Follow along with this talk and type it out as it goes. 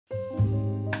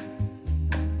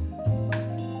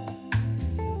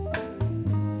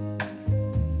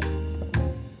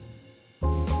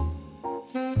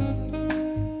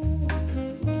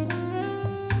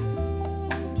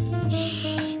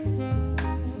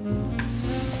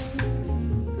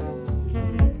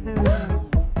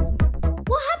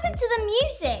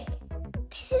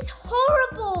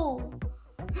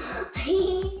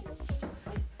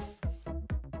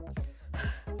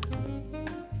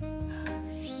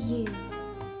you.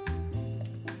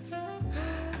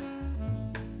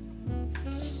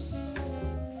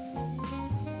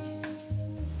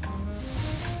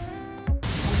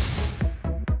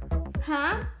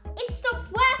 Huh? It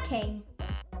stopped working.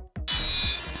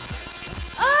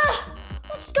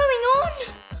 What's going on?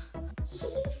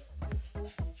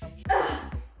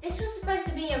 This was supposed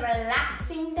to be a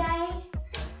relaxing day.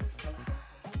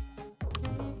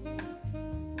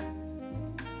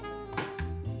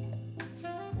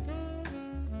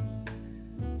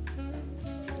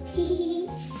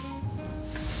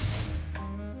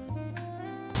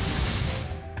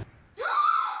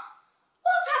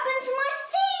 What's happened to my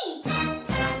feet?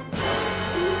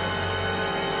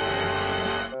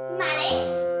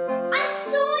 Malice? I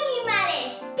saw you,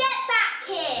 Malice! Get back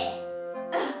here!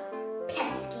 Ugh,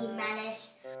 pesky Malice.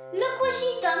 Look what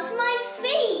she's done to my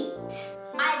feet!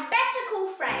 I better call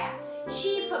Freya.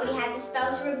 She probably has a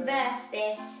spell to reverse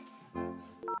this.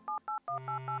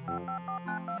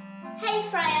 Hey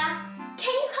Freya,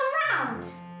 can you come round?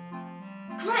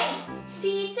 Great,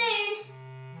 see you soon.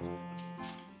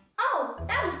 Oh,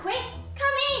 that was quick.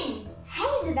 Come in. Hey,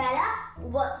 Isabella.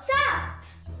 What's up?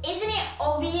 Isn't it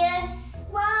obvious?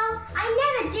 Well, I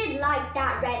never did like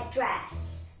that red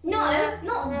dress. No,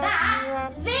 not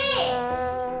that. This.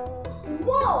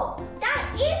 Whoa,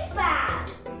 that is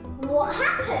bad. What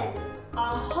happened?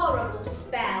 A horrible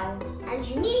spell. And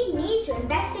you need me to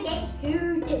investigate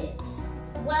who did it.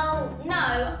 Well,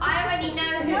 no, I already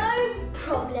know who. No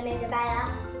problem,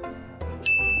 Isabella.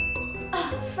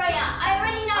 Freya, I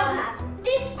already know. I'll have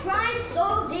this crime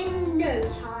solved in no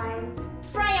time.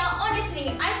 Freya,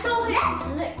 honestly, I saw who.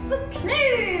 Let's look for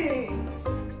clues.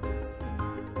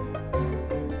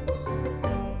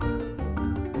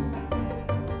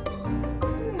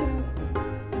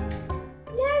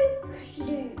 No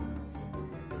clues.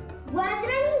 Were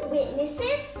there any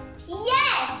witnesses?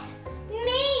 Yes,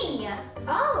 me.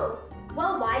 Oh,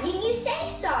 well, why didn't you say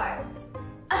so?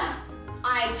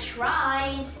 I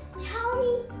tried. Tell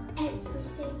me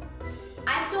everything.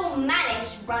 I saw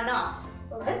Malice run off.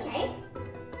 Well, okay.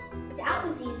 That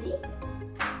was easy.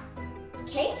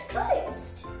 Case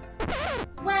closed.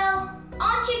 Well,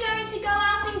 aren't you going to go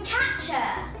out and catch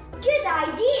her? Good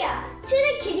idea. To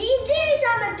the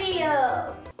Kiddyzuzaa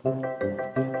Mobile.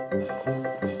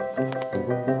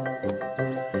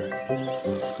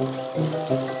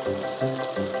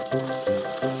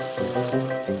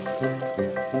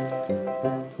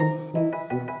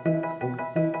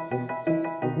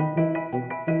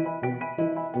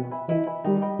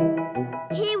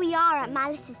 Here we are at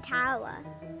Malice's tower.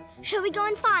 Shall we go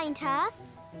and find her?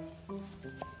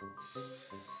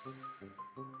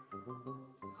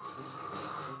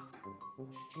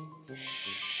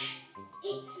 Shh!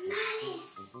 It's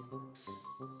Malice!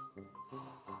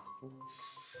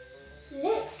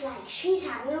 Looks like she's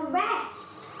having a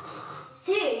rest.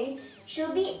 Soon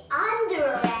she'll be under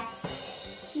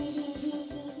arrest.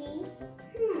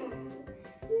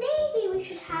 Maybe we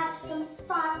should have some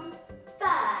fun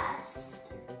first.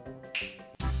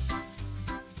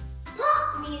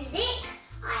 Pop music?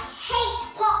 I hate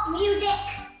pop music!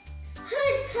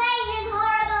 Who's playing this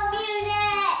horrible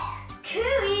music?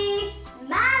 Cooey!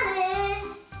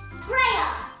 Malice! Freya!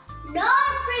 No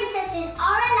princesses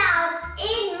are allowed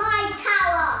in my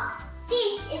tower!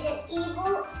 This is an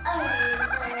evil only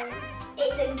zone.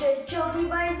 It's a good job we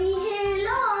won't be here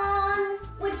long.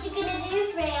 What you gonna do,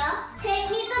 Freya? Take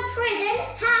me to prison,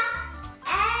 huh?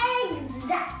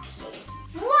 Exactly.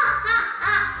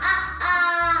 Mwahahaha!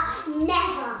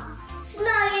 Never.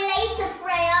 Smell you later,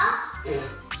 Freya.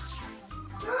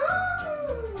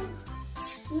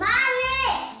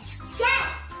 Malice! Get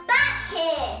back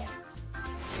here!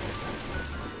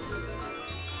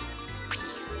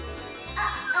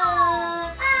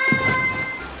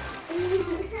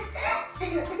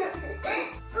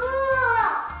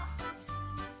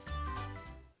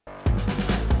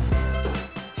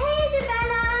 Hey,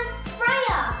 Isabella!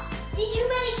 Freya, did you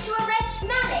manage to arrest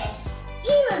Malice?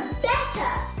 Even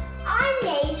better! I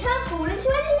made her fall into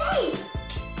a lake!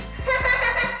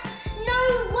 No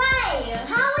way!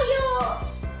 How are your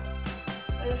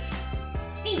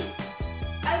feet?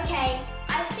 Okay, I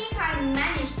think I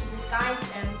managed to disguise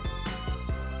them.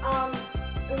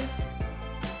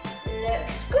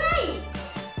 Looks great!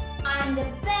 I'm the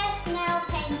best nail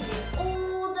painter in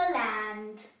all the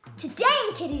land. Today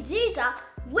in Kiddyzuzaa,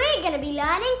 we're going to be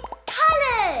learning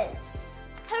colours!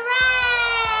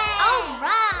 Hooray!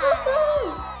 Alright!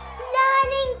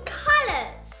 Learning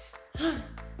colours!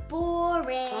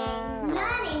 Boring!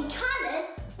 Learning colours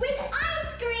with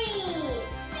ice cream!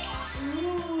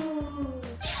 Ooh!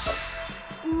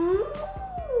 Ooh!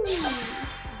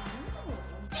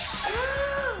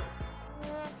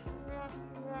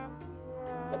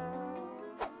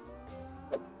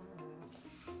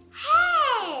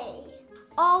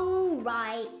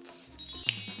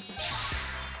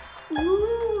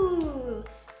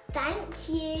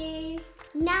 you.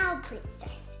 Now,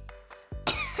 princesses.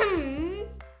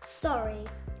 Sorry,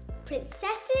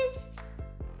 princesses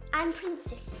and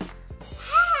princesses.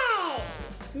 Hey!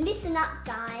 Listen up,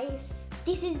 guys.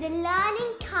 This is the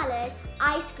Learning Colours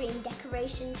Ice Cream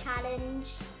Decoration Challenge.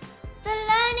 The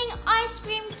Learning Ice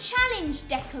Cream Challenge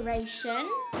decoration?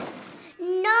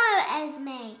 No,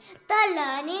 Esme. The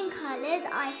Learning Colours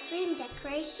Ice Cream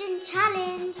Decoration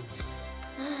Challenge.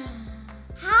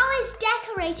 How is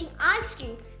decorating ice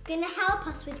cream going to help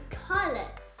us with colours?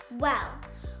 Well,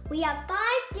 we have 5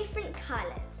 different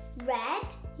colours.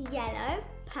 Red, yellow,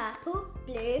 purple,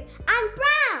 blue and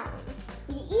brown.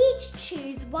 We each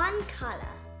choose one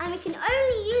colour and we can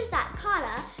only use that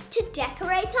colour to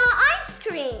decorate our ice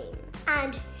cream.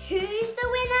 And who's the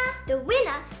winner? The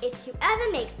winner is whoever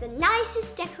makes the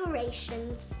nicest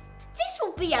decorations. This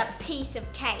will be a piece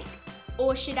of cake,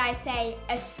 or should I say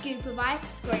a scoop of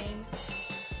ice cream.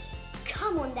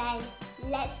 Come on then,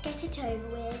 let's get it over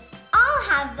with. I'll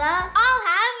have yellow.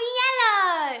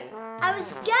 I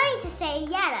was going to say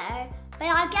yellow, but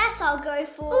I guess I'll go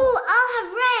for... Ooh, I'll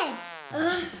have red.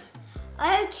 Ugh.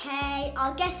 Okay,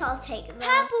 I guess I'll take the...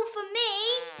 Purple for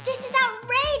me. This is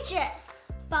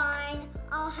outrageous. Fine,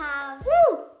 I'll have...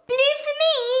 Ooh, blue for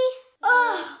me.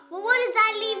 Oh, well what does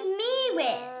that leave me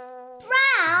with?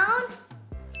 Brown?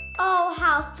 Oh,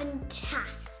 how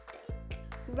fantastic.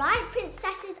 Right,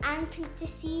 princesses and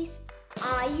princesses,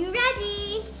 are you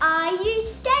ready? Are you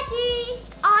steady?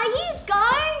 Are you go?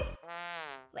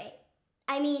 Wait,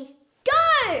 I mean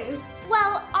go!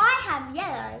 Well, I have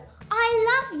yellow. I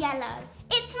love yellow.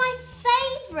 It's my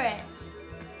favourite.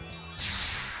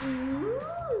 Ooh.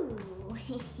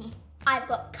 I've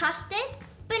got custard,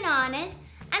 bananas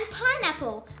and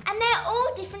pineapple, and they're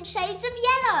all different shades of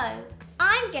yellow.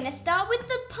 I'm going to start with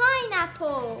the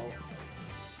pineapple.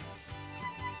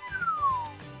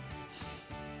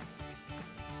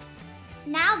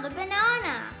 Now the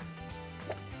banana.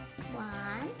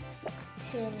 1,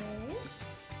 2,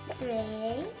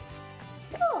 3,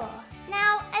 4.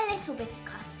 Now a little bit of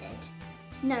custard.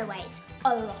 No, wait,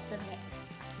 a lot of it.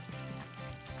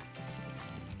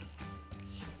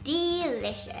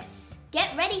 Delicious.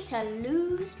 Get ready to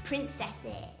lose,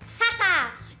 princesses.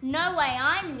 Haha, no way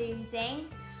I'm losing.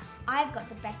 I've got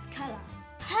the best colour,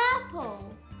 purple.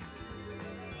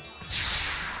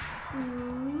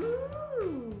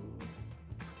 Ooh.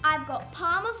 I've got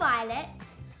Parma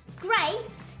violets,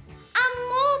 grapes and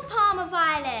more Parma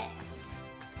violets.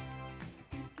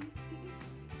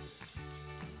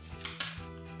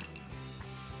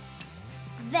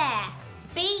 There,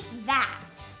 beat that.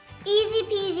 Easy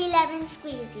peasy lemon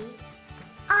squeezy.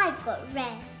 I've got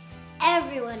red.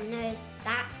 Everyone knows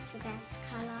that's the best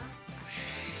colour.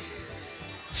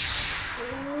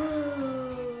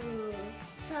 Ooh,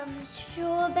 some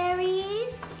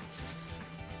strawberries.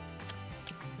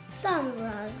 Some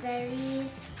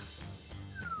raspberries.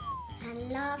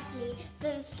 And lastly,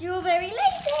 some strawberry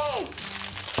laces.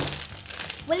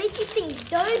 Well, if you think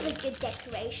those are good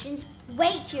decorations,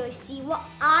 wait till you see what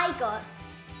I got.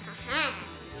 Haha.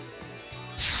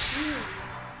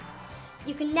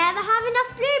 You can never have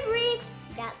enough blueberries.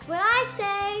 That's what I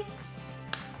say.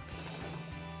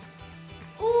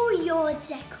 All your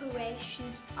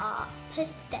decorations are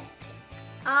pathetic.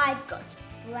 I've got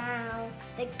brown,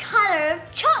 the colour of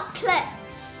chocolates.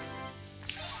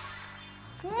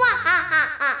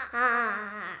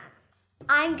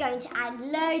 I'm going to add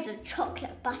loads of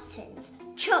chocolate buttons,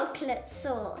 chocolate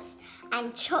sauce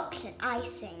and chocolate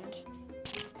icing.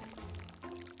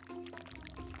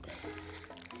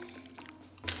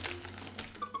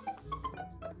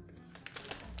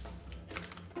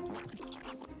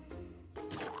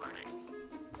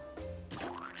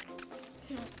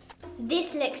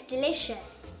 This looks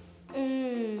delicious.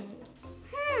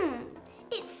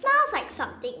 It smells like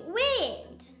something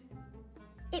weird.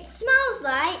 It smells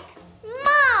like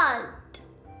mud.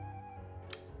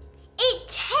 It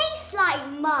tastes like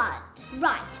mud.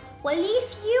 Right, well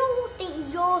if you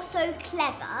think you're so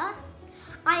clever,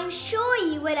 I'm sure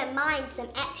you wouldn't mind some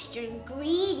extra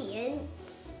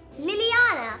ingredients.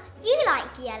 Lilliana, you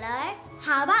like yellow.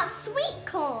 How about sweet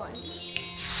corn?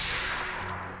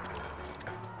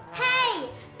 Hey,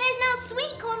 there's now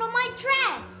sweet corn on my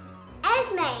dress.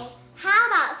 Esme, how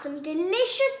about some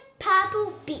delicious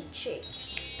purple beetroot?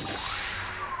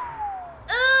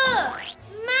 Ugh,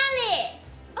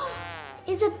 Malice. Oh.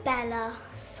 Isabella,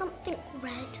 something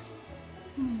red.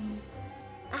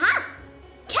 Aha,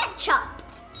 ketchup.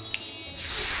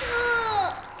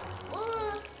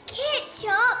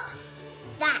 Ketchup?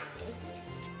 That is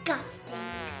disgusting.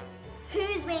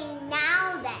 Who's winning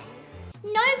now then?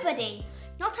 Nobody.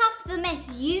 Not after the mess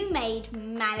you made,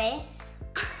 Malice.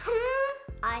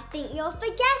 I think you're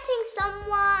forgetting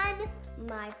someone.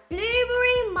 My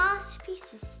blueberry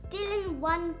masterpiece is still in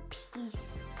one piece.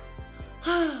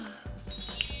 Ooh,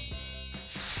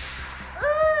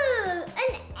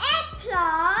 an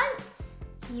eggplant!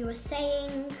 You were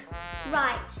saying...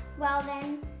 Right, well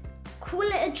then, call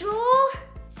it a draw?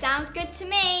 Sounds good to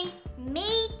me.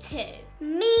 Me too.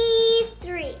 Me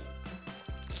 3.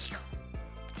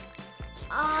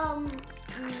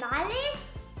 Malice?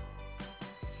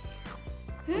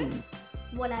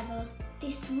 Whatever.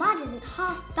 This mud isn't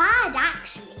half bad,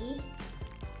 actually.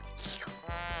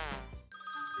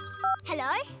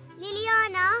 Hello?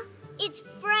 Lilliana, it's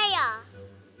Freya.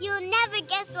 You'll never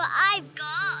guess what I've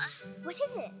got. What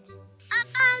is it? A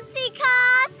bouncy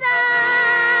castle!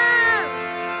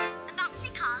 A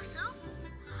bouncy castle?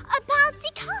 A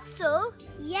bouncy castle?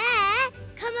 Yeah.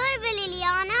 Come over,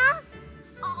 Lilliana.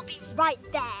 I'll be right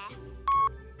there.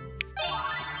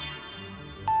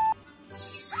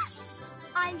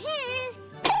 I'm here.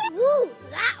 Woo,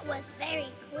 that was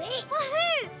very quick.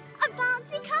 Woohoo! A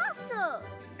bouncy castle.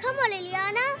 Come on,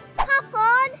 Lilliana. Hop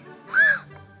on.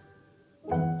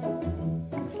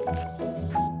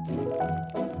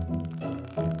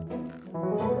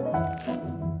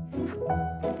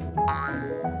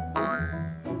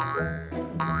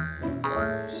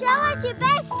 Show us your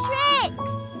best tricks.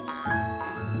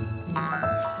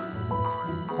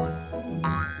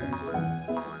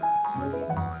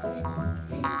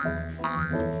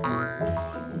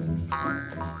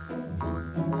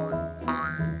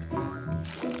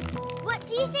 What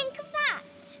do you think of that?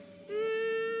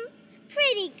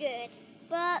 Pretty good,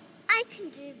 but I can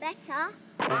do better.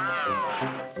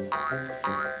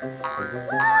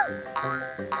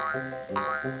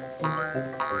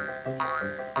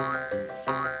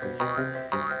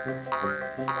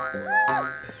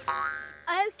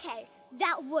 Okay,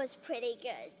 that was pretty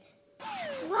good.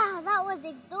 Wow, that was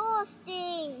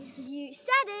exhausting. You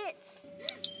said it.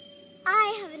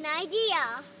 I have an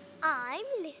idea. I'm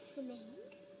listening.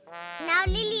 Now,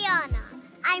 Lilliana,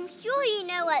 I'm sure you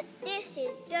know what this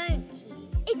is, don't you?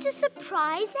 It's a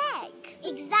surprise egg.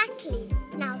 Exactly.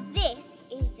 Now, this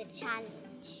is the challenge.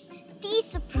 These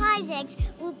surprise eggs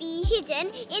will be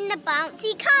hidden in the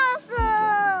bouncy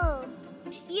castle.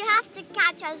 You have to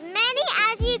catch as many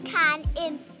as you can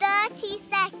in 30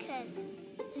 seconds.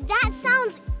 That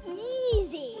sounds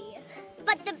easy.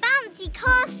 But the bouncy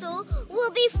castle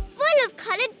will be full of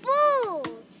coloured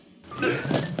balls.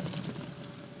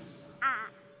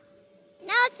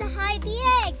 Now to hide the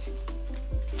eggs.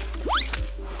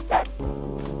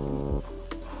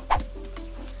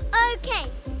 Okay,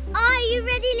 are you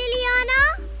ready, Lilliana?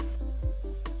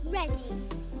 Ready.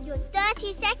 Your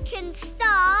 30 seconds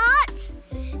start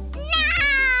now!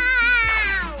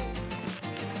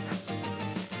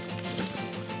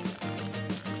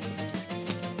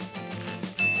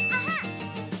 Aha!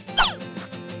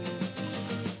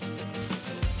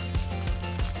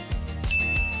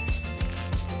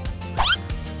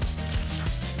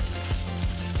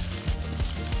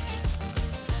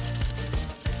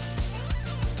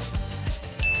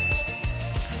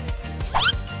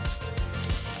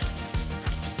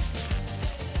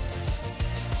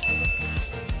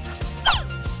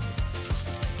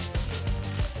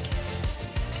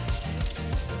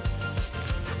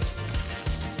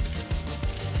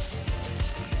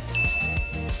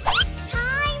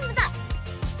 Time's up.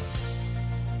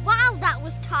 Wow, that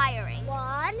was tiring.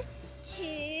 1,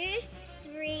 2,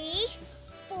 3,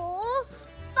 4,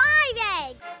 5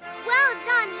 eggs. Well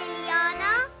done,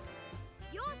 Lilliana.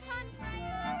 Your turn,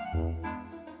 Freya.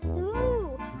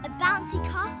 Ooh, a bouncy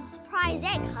castle surprise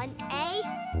egg hunt, eh?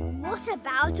 What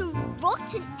about a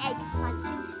rotten egg hunt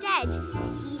instead?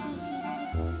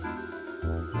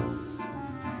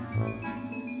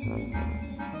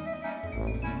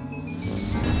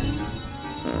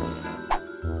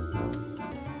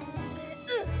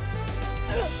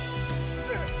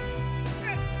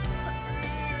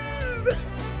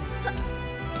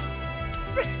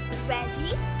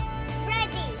 Ready?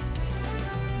 Ready.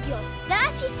 Your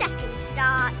 30 seconds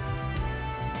starts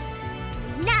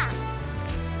now.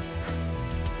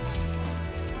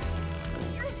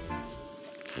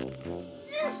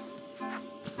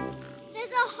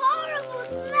 There's a horrible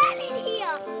smell in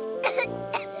here.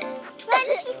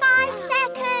 25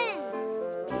 seconds.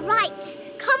 Right.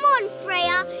 Come on,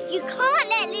 Freya. You can't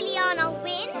let Lilliana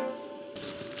win.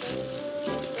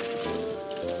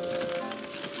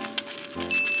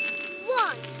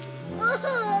 1.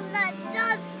 Oh, that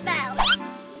does smell.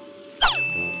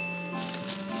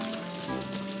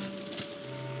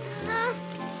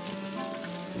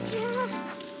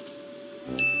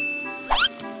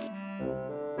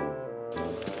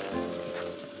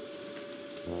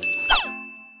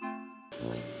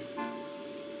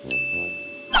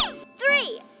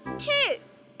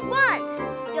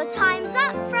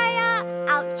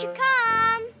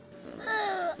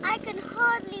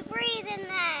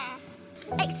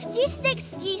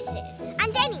 Excuses.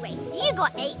 And anyway, you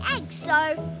got 8 eggs,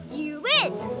 so you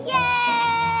win.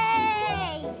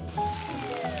 Yay!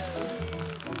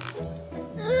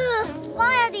 Ugh,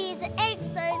 why are these eggs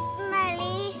so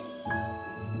smelly?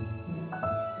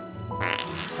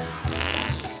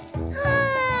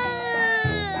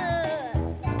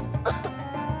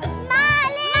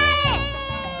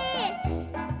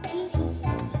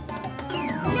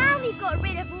 Now we've got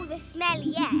rid of all the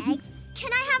smelly eggs,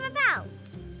 can I have a bounce?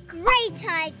 Great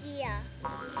idea.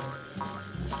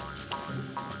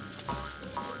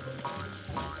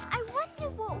 I wonder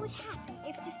what would happen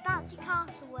if this bouncy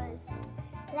castle was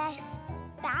less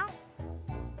bounce.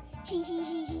 Hee hee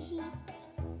hee hee hee.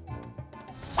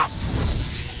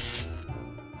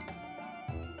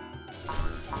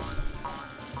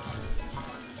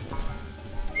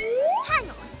 Hang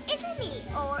on, is it me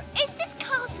or is this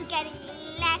castle getting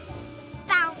less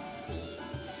bouncy?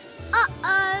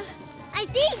 Uh-oh, I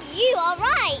think you are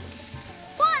right.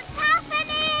 What's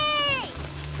happening?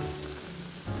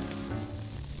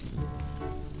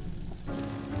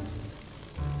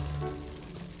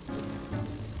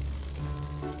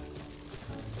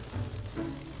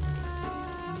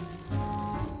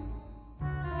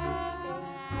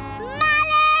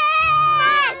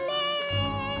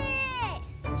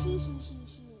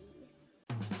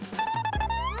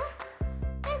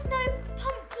 There's no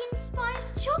pumpkin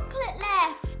spice chocolate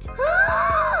left.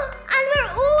 And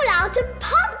we're all out of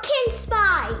pumpkin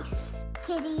spice.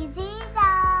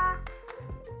 Kiddyzuzaa.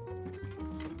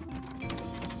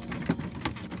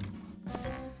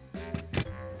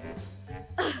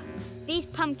 These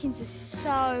pumpkins are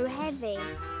so heavy.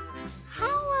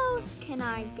 How else can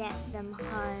I get them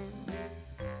home?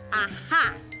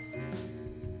 Aha!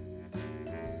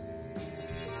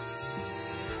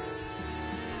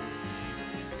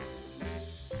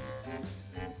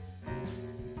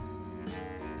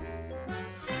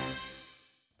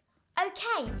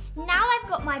 Okay, now I've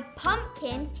got my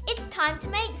pumpkins, it's time to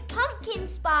make pumpkin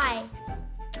spice.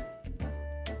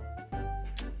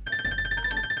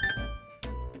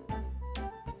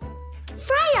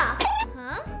 Freya!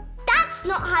 Huh? That's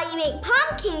not how you make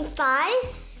pumpkin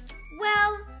spice.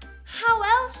 Well, how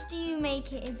else do you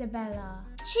make it, Isabella?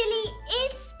 Chili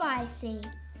is spicy.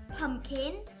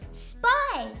 Pumpkin,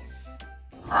 spice.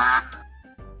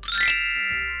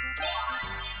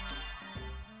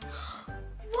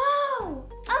 Wow,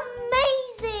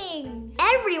 amazing!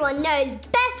 Everyone knows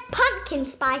best pumpkin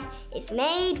spice is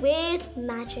made with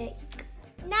magic.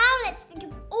 Now let's think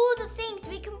of all the things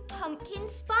we can pumpkin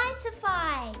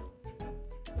spicify.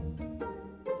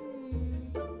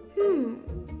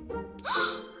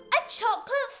 A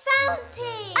chocolate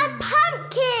fountain! A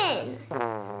pumpkin!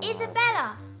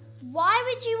 Isabella, why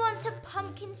would you want to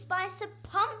pumpkin spice a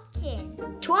pumpkin?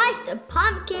 Twice the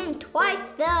pumpkin, twice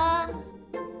the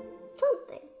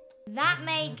something. That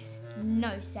makes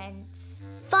no sense.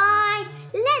 Fine,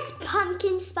 let's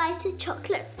pumpkin spice a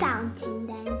chocolate fountain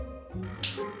then.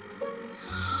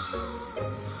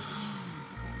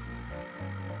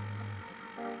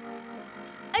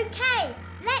 Okay,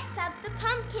 let's add the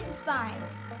pumpkin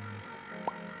spice.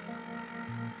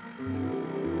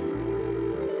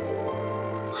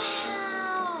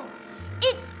 Wow!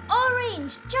 It's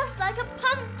orange, just like a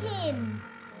pumpkin.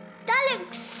 That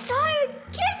looks so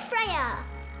good, Freya.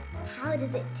 How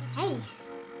does it taste?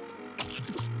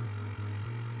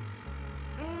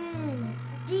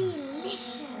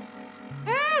 Delicious.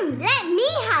 Let me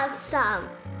have some.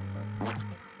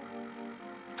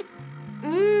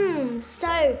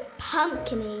 So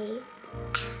pumpkin-y.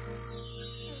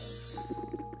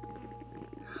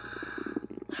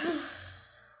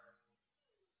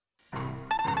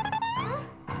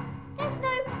 There's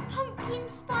no pumpkin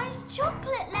spice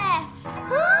chocolate left.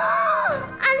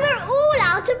 And we're all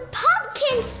out of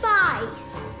pumpkin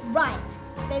spice. Right,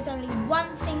 there's only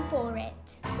one thing for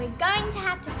it. We're going to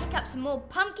have to pick up some more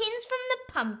pumpkins from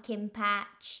the pumpkin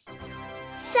patch.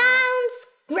 Sounds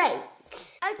great.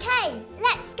 Okay,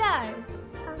 let's go.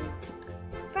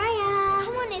 Freya.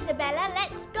 Come on, Isabella,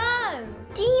 let's go.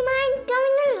 Do you mind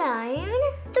going alone?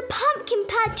 The pumpkin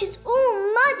patch is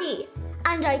all muddy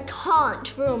and I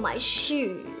can't roll my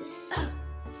shoes.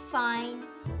 Fine.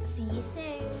 See you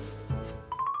soon.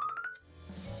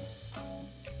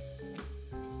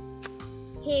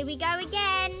 Here we go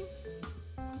again.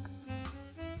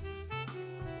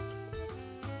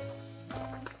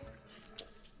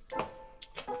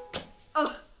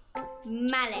 Oh,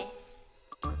 Malice.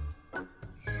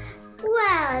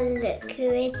 Well, look who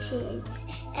it is.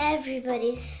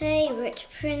 Everybody's favourite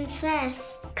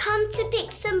princess. Come to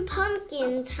pick some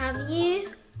pumpkins, have you?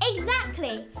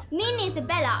 Exactly. Me and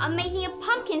Isabella are making a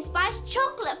pumpkin spice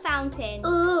chocolate fountain.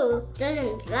 Ooh,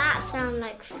 doesn't that sound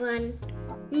like fun?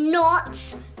 Not.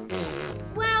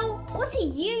 Well, what are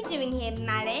you doing here,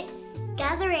 Malice?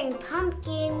 Gathering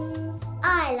pumpkins.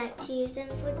 I like to use them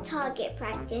for target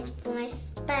practice for my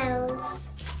spells.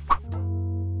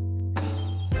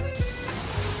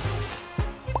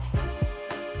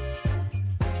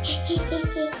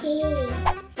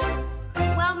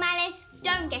 Well, Malice,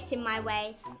 don't get in my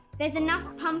way. There's enough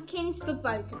pumpkins for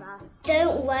both of us.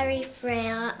 Don't worry,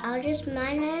 Freya. I'll just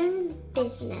mind my own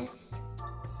business.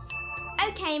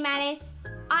 Okay, Malice.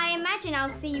 I imagine I'll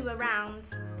see you around.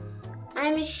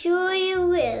 I'm sure you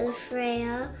will,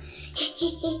 Freya.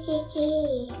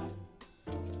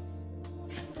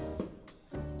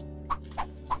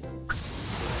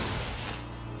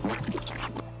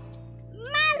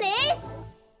 Malice!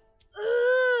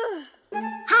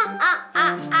 Ha ha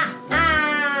ha ha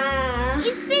ha!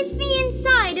 Is this the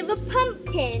inside of a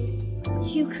pumpkin?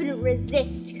 You couldn't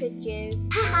resist, could you?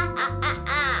 Ha ha ha ha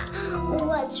ha!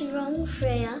 What's wrong,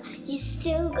 Freya? You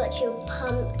still got your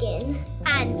pumpkin.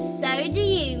 And so do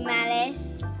you, Malice.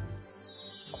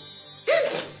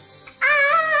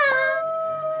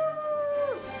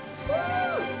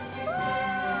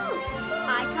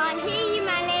 I can't hear you,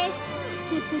 Malice.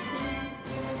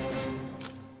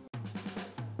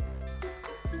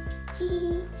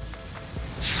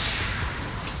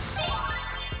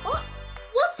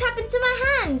 What's happened to my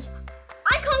hands?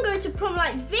 I can't go to prom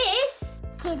like this.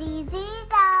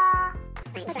 Kiddyzuzaa!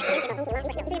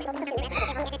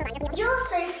 You're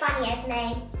so funny,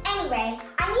 Esme. Anyway,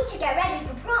 I need to get ready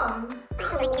for prom.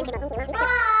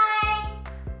 Bye!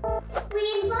 We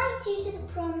invite you to the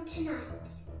prom tonight.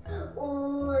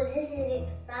 Oh, this is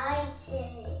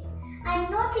exciting.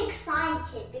 I'm not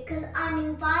excited because I'm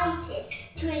invited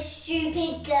to a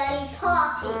stupid girly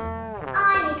party.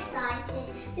 I'm excited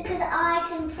because I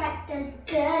can prank those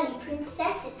girly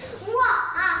princesses.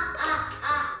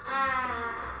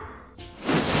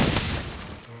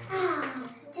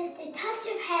 Just a touch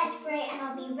of hairspray and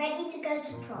I'll be ready to go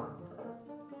to prom.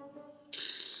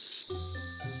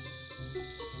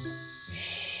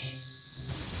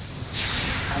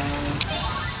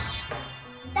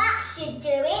 That should do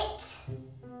it.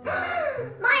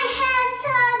 My hair's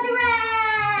turned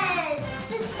red!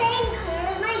 The same colour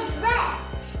as my dress.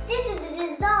 This is a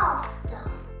disaster.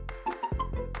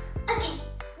 Okay,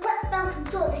 let's belt and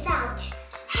sort this out.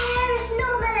 Hair is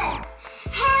normalist!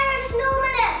 Hair is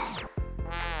normalist!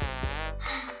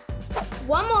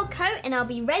 One more coat and I'll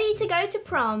be ready to go to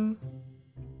prom.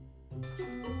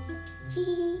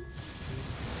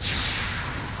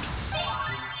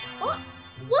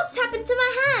 What's happened to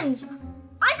my hands?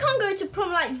 I can't go to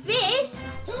prom like this.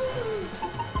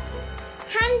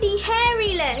 Handy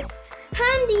hairyless.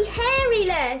 Handy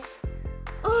hairyless.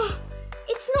 Oh,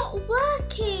 it's not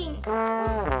working.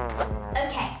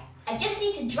 Okay, I just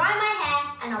need to dry my hair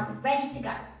and I'll be ready to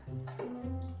go.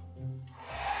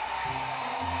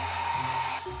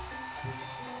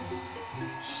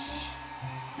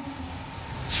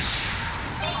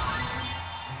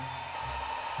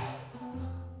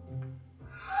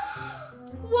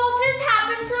 What has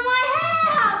happened to my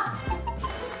hair?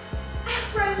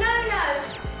 Afro no-no!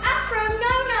 Afro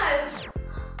no-no!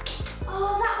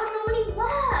 Oh, that one normally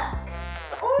works.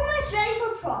 Almost ready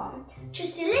for prom.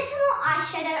 Just a little more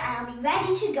eyeshadow and I'll be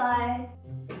ready to go.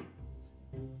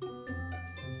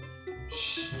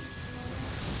 Shh.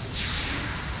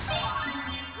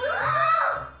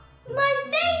 My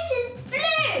face is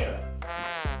blue!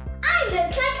 I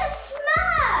look like a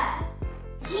smurf!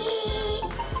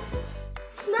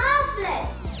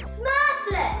 Smurfless!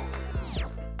 Smurfless!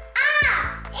 Ah!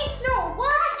 It's not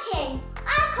working! I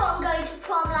can't go to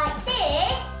prom like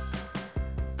this!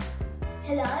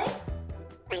 Hello?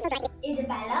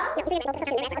 Isabella? What do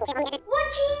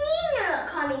you mean you're not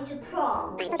coming to prom?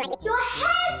 Your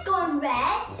hair's gone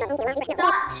red!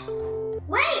 But...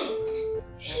 wait!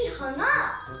 She hung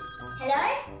up! Hello?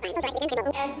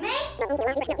 Esme?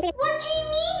 What do you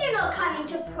mean you're not coming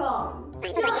to prom?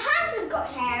 Your hands have got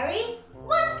hairy!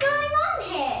 What's going on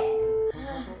here?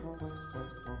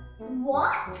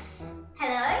 What?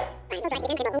 Hello?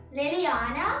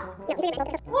 Lilliana?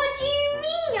 What do you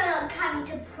mean you're not coming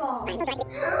to prom?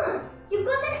 You've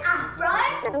got an afro?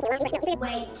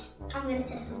 Wait, I'm going to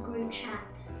set up a group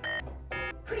chat.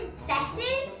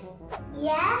 Princesses?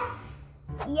 Yes?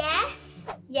 Yes?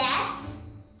 Yes?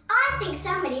 I think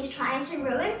somebody's trying to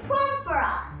ruin prom for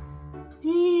us.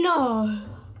 No.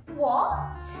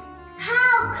 What?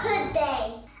 How could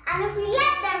they? And if we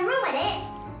let them ruin it,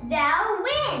 they'll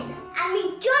win. And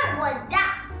we don't want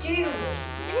that, do we?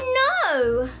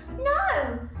 No.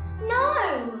 No.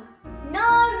 No.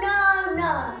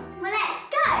 No. Well, let's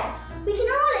go. We can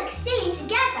all look silly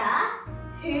together.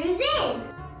 Who's in?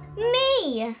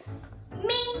 Me.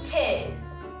 Me too.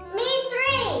 Me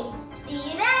 3. See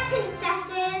you there,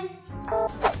 princesses.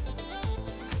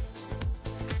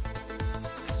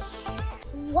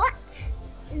 What?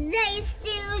 They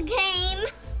still came?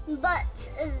 But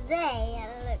they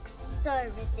look so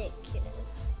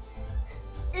ridiculous.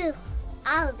 Ugh,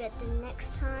 I'll get them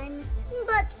next time.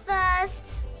 But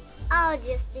first, I'll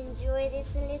just enjoy this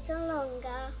a little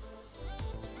longer.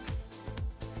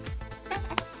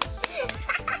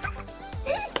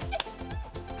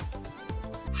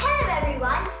 Hello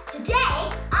everyone,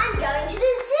 today I'm going to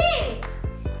the zoo.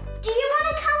 Do you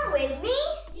want to come with me?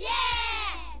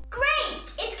 Yeah! Great,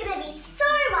 it's going to be so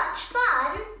much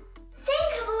fun.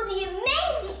 Think of all the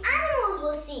amazing animals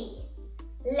we'll see.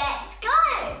 Let's go.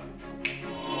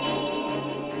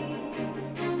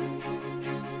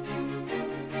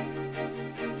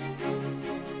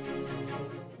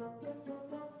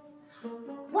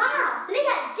 Wow, look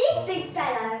at this big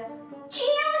fellow. Do you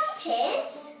know what it is?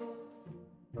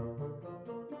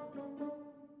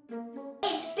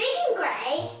 It's big and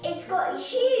grey, it's got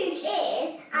huge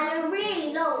ears and a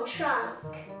really long trunk.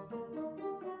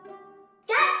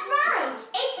 That's right,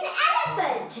 it's an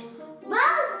elephant.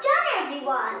 Well done,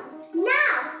 everyone.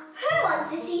 Now, who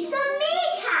wants to see some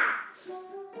meerkats?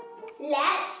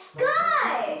 Let's go.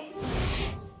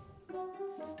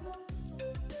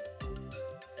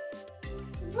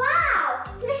 Wow,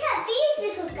 look at these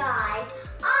little guys.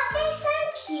 Aren't they so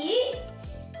cute?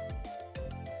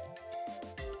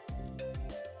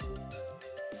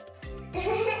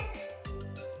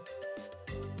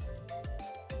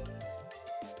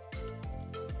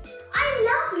 I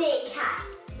love meerkats.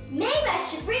 Maybe I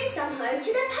should bring some home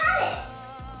to the palace.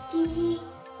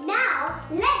 Now,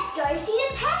 let's go see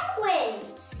the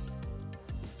penguins.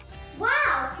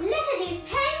 Wow, look at these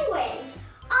penguins.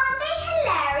 Aren't they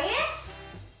hilarious?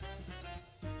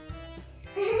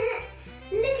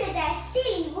 Look at their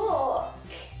silly walk.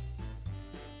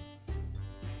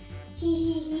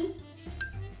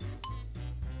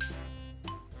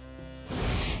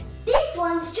 This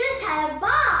one's just had a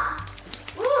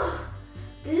bath. Ooh,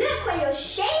 look where you're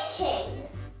shaking.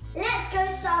 Let's go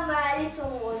somewhere a little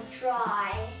more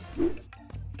dry.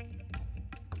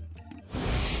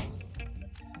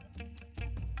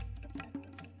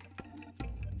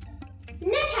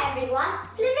 Look everyone,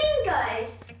 flamingos.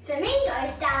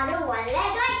 Flamingos stand on one leg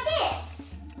like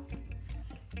this.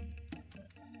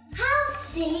 How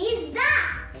silly is that?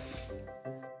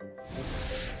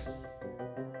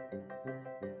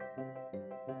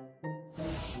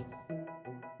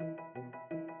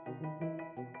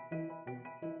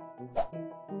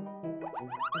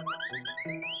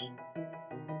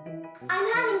 I'm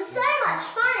having so much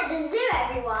fun at the zoo,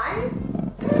 everyone.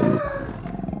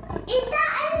 Is that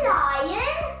a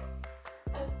lion?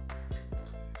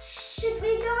 Should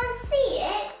we go and see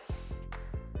it?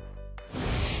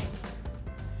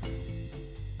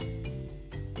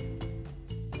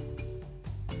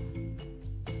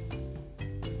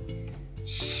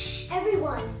 Shh,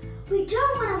 everyone. We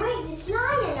don't want to wake this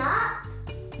lion up.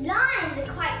 Lions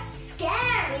are quite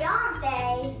scary, aren't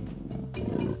they?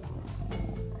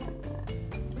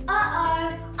 Uh-oh,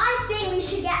 I think we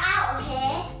should get out of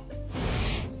here.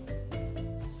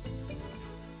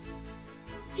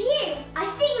 Phew, I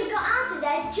think we got out of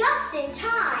there just in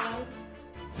time.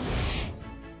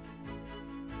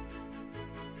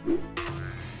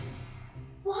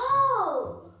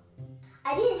 Whoa!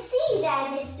 I didn't see you there,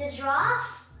 Mr.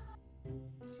 Giraffe.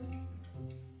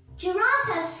 Giraffes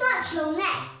have such long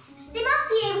necks. They must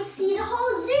be able to see the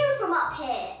whole zoo from up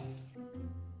here.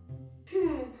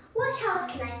 What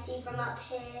else can I see from up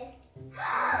here?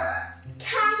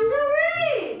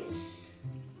 Kangaroos!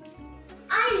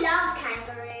 I love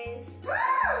kangaroos.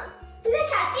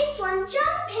 Look at this one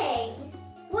jumping.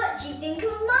 What do you think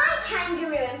of my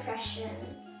kangaroo impression?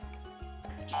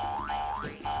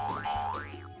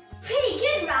 Pretty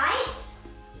good, right?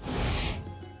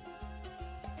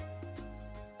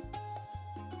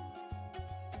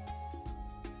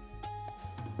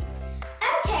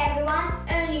 Okay, everyone,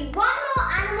 only one more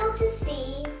animal to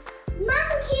see.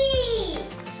 Monkeys!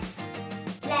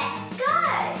 Let's go!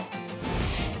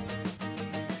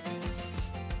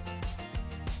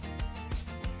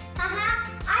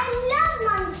 I love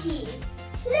monkeys!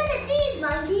 Look at these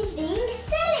monkeys being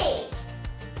silly!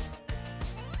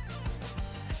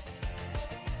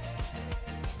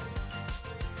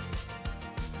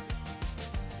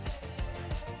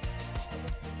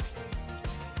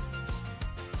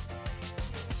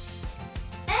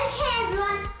 Okay,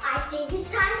 everyone, I think it's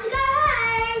time to go